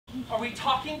Are we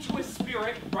talking to a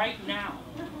spirit right now?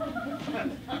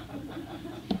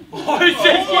 Oh, it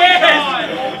says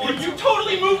yes! Oh, you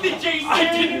totally moved it, Jason!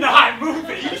 I did not move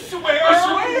it! You swear? I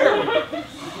swear!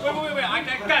 Wait.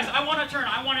 Guys, I want to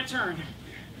turn.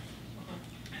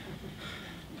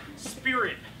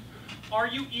 Spirit, are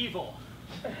you evil?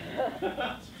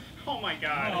 Oh my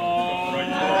God. Oh.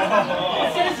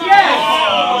 It says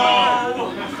yes!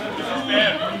 Oh.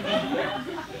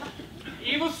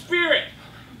 Evil spirit,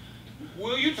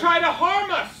 will you try to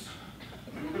harm us?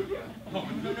 No.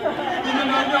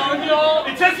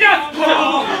 It says yes!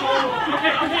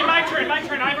 Okay, my turn.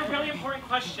 I have a really important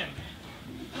question.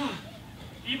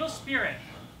 Evil spirit,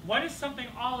 what is something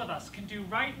all of us can do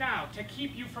right now to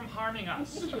keep you from harming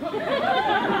us?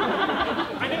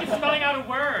 I think it's spelling out a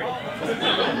word.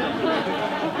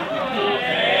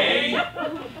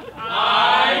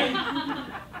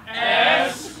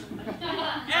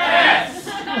 A-I-S-S.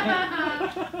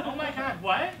 Oh my God,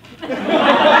 what?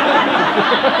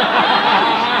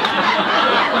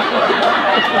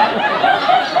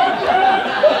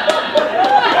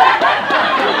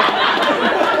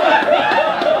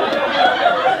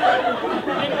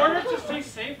 In order to stay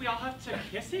safe, we all have to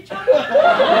kiss each other?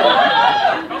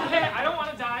 Okay, I don't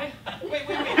want to die. Wait.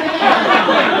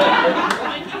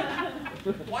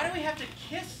 Why do we have to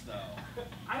kiss, though?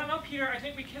 I don't know, Peter. I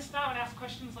think we kiss now and ask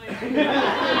questions later.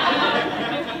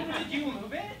 Did you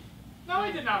move it? No,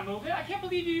 I did not move it. I can't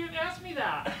believe you even asked me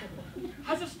that.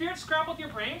 Has the spirit scrambled your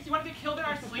brains? You want to get killed in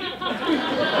our sleep? Me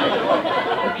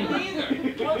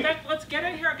neither. Well, let's get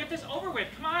in here and get this over with.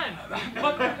 Come on.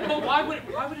 But why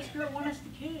would a spirit want us to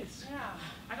kiss? Yeah.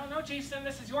 I don't know, Jason.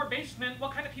 This is your basement.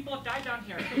 What kind of people have died down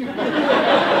here?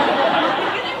 I don't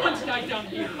think anyone's died down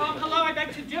here. Hello, I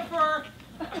beg to differ.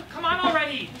 Come on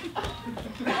already.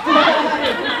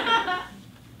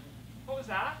 What was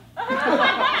that?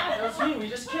 That was me. We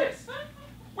just kissed.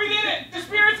 We did it! The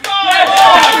spirit's gone!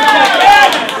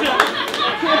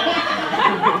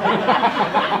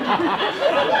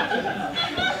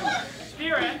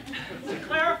 Spirit, to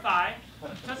clarify,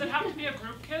 does it have to be a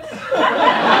group kiss? It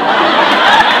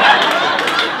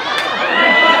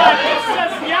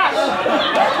says yes.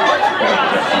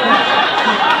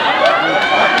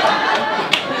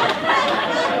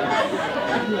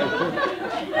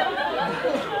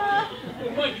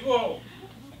 Mikey, whoa.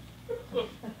 Look,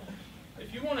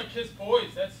 if you want to kiss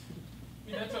boys, that's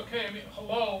okay. I mean,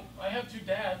 hello, I have 2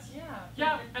 dads.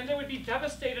 Yeah, and they would be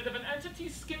devastated if an entity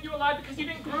skinned you alive because you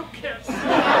didn't group kiss.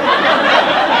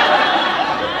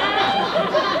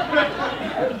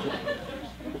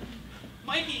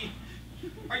 Mikey,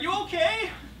 are you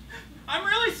okay? I'm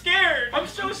really scared. I'm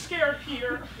so scared,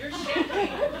 Peter. You're shaking.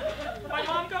 My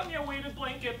mom got me a weighted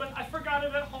blanket, but I forgot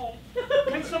it at home.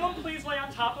 Can someone please lay on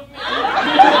top of me?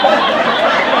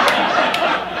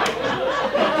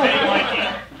 Hey, Mikey,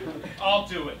 I'll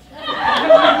do it.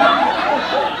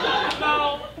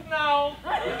 No,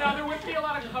 there would be a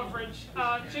lot of coverage.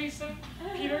 Jason,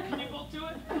 Peter, can you both do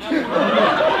it?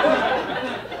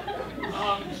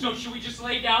 So should we just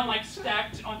lay down like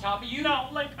stacked on top of you? No,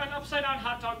 like an upside down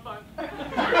hot dog bun.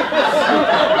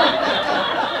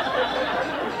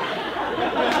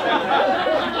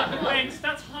 Thanks,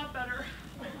 that's a lot better.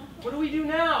 What do we do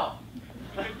now?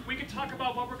 We could talk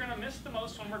about what we're gonna miss the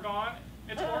most when we're gone.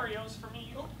 It's Oreos for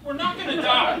me. We're not gonna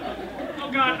die.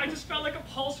 Oh God, I just felt like a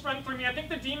pulse run through me. I think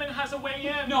the demon has a way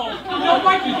in. No,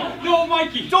 Mikey.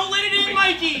 Don't let it in,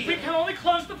 Mikey. We can only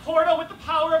close the portal with the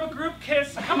power of a group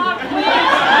kiss. Come on, please.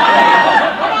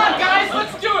 Come on, guys,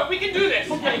 let's do it. We can do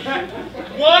this. Okay.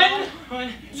 1,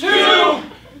 2,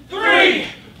 3.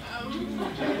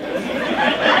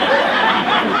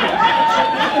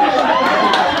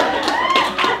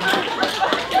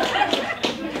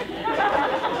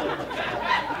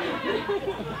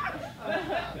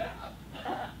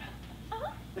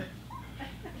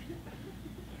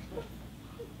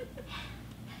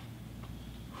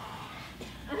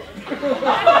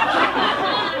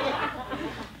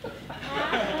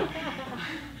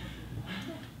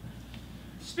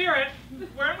 Spirit,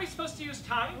 weren't we supposed to use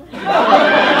tongue?